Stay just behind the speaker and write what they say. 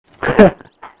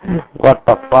What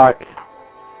the fuck?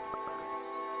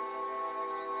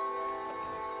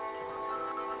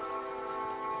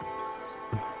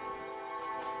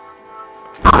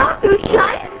 Ach du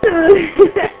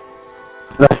Scheiße!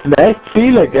 Das sind echt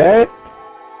viele, gell?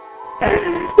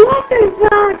 What the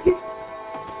fuck?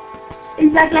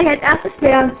 Ich sag gleich als erstes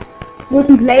wer. Wo ist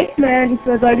ein Blazeman?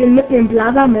 Ich soll den mitnehmen.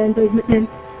 Blaserman soll ich mitnehmen.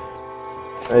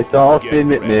 Ich soll auch den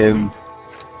mitnehmen.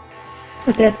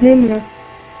 Und der ist neben mir.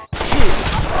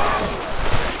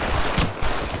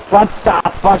 What the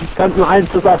fuck? Ich kann nur einen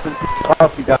Schuss auf den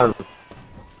rausgegangen.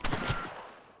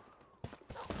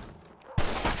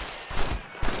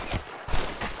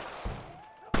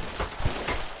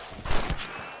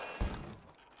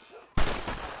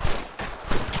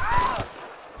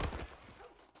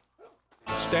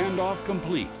 Standoff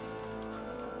complete.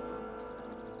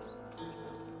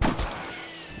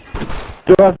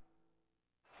 Du hast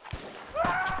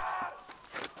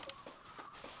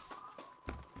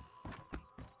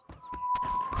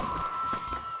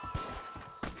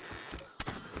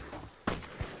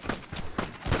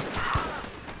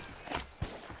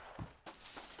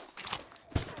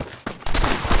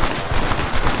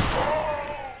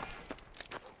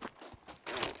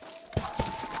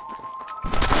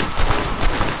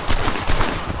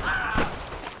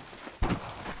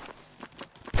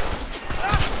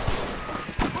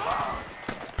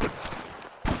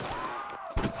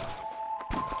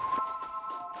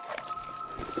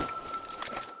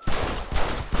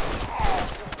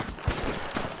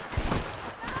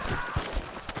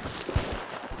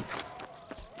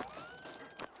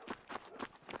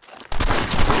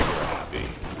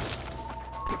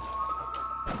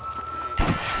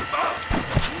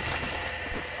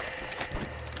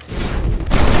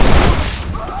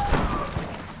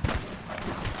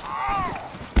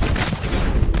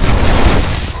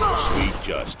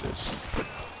justice.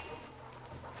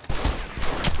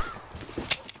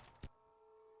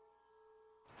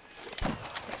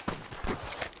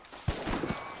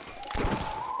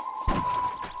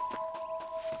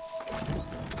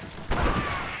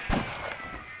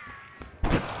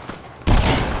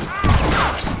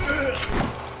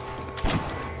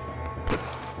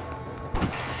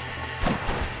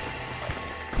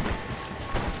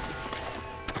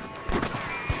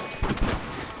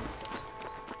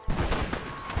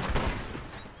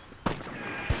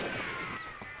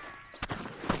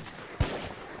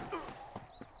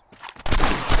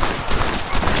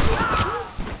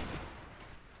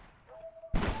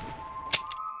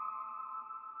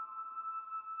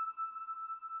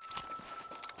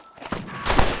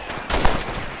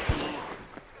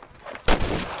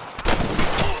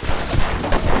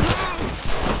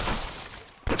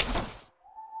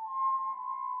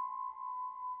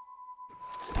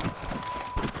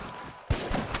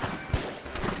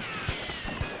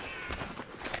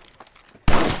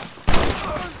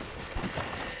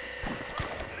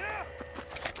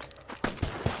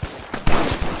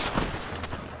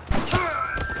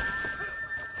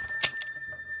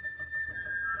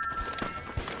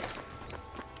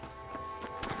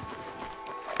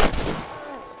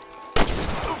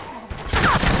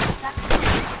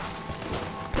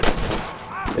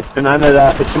 Ich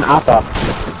bin Arthur.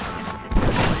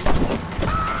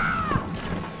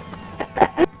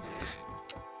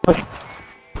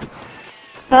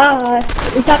 Ah,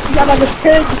 ich hab dich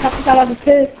aber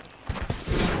gekillt.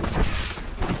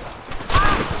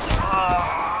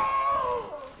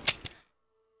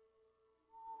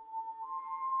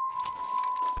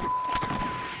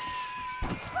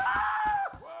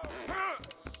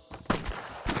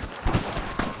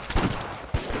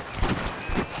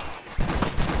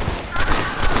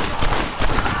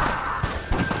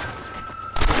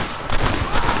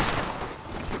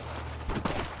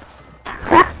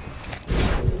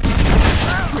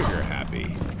 Trigger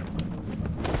happy.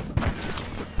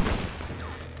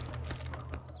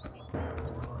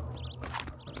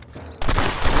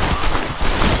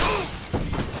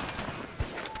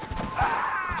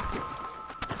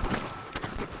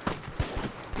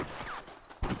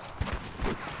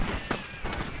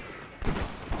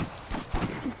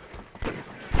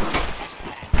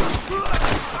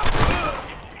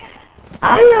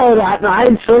 Alter, der hat nur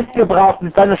einen Schuss gebraucht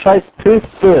mit seiner scheiß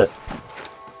Piste.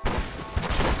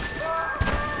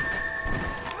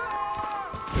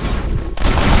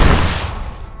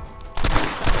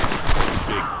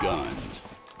 Big guns.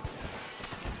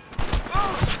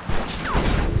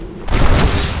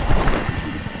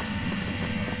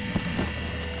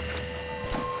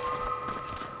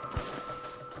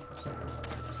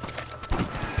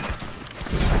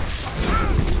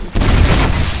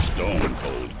 Stone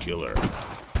cold killer.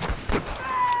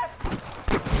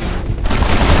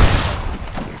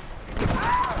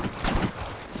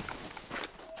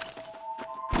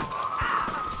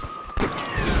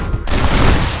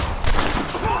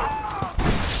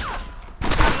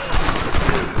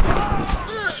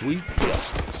 Sweet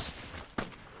justice.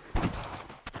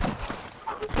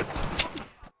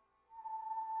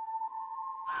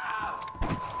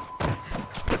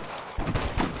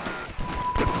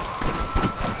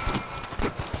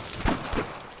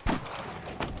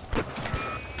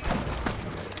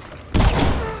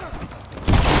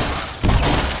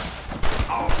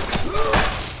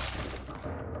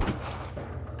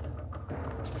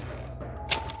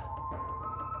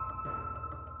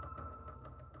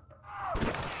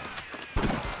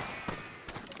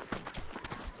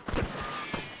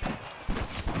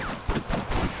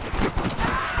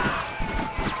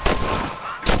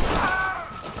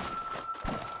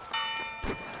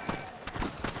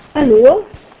 Hallo?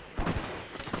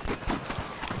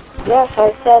 Yes,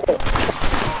 I said it.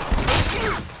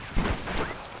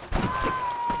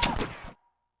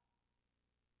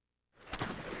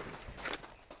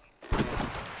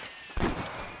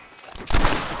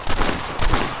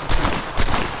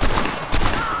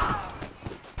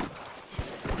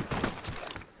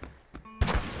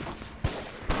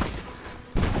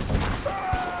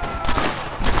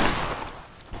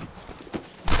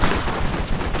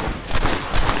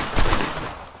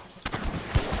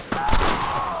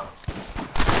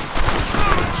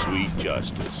 Sweet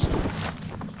justice.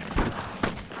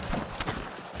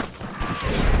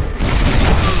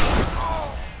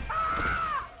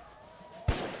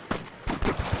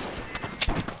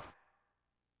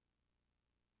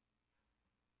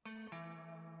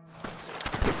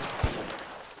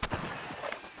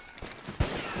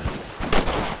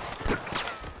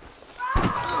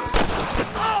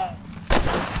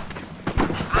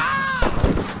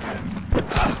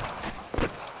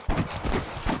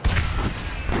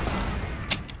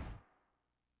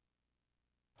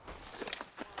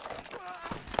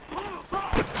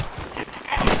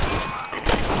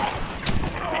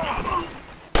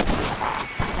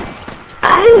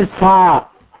 Alter!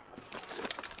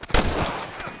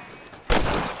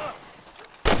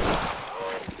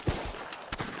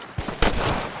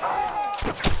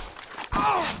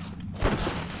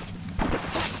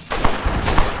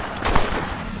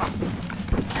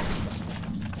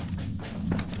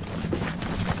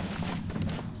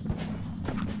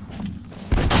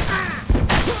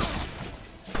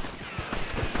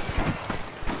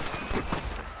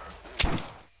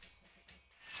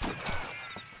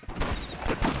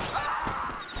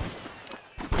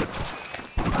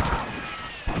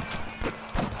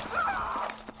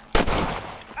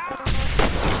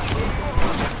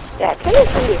 Yeah, kind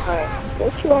of really hard.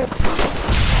 Don't you want?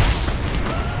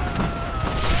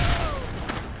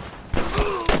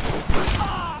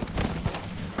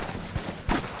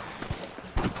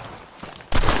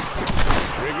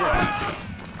 Trigger happy.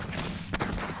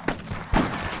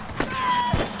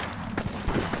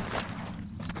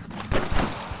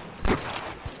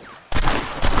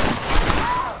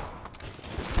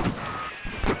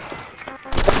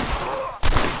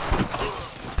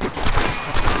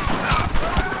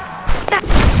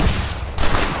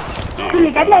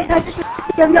 Die Deadline heute ist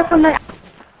ja wieder von neu.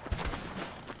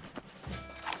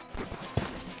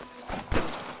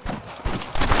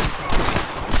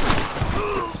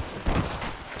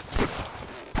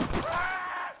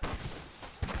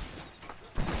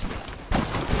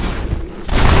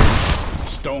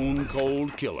 Stone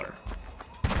cold killer.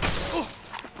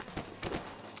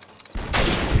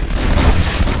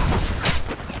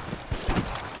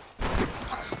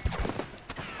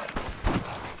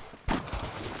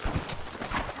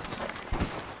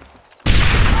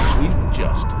 Sweet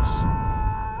justice.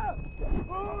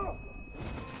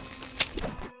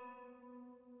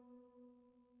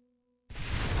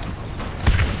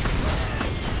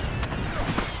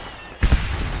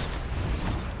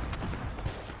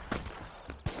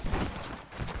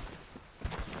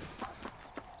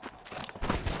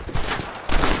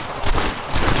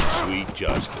 Sweet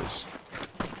justice.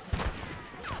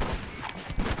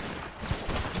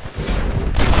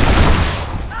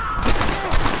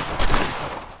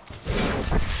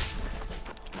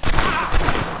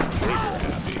 Trigger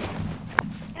happy.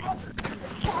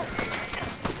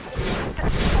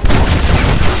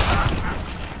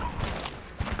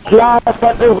 Klar, das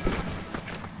war irre.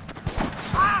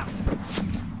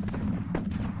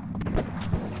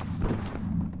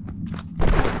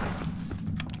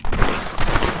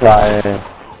 Geil.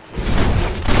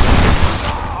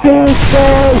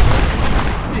 Hilfe!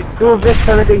 Du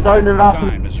Wichser mit den goldenen Waffen.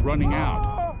 Time is running out.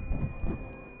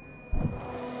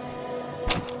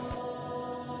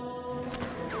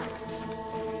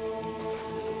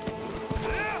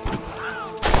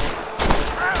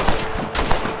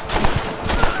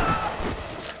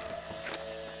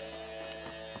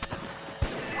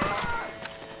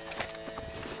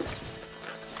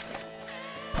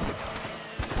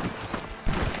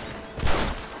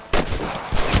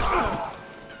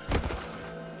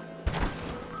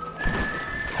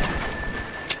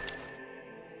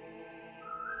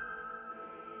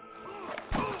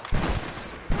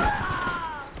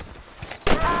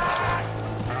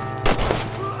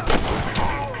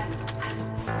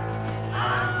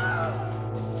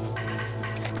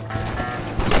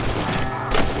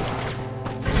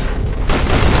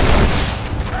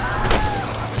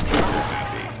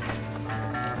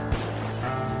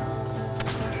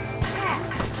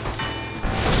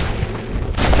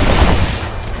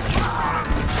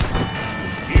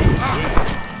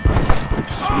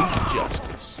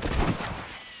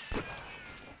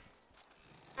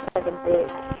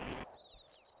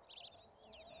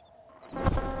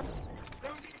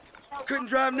 couldn't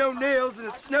drive no nails in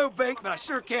a snowbank, but I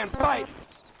sure can fight.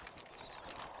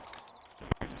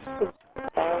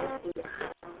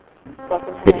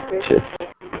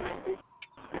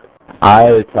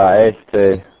 Alter, echt,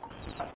 ey.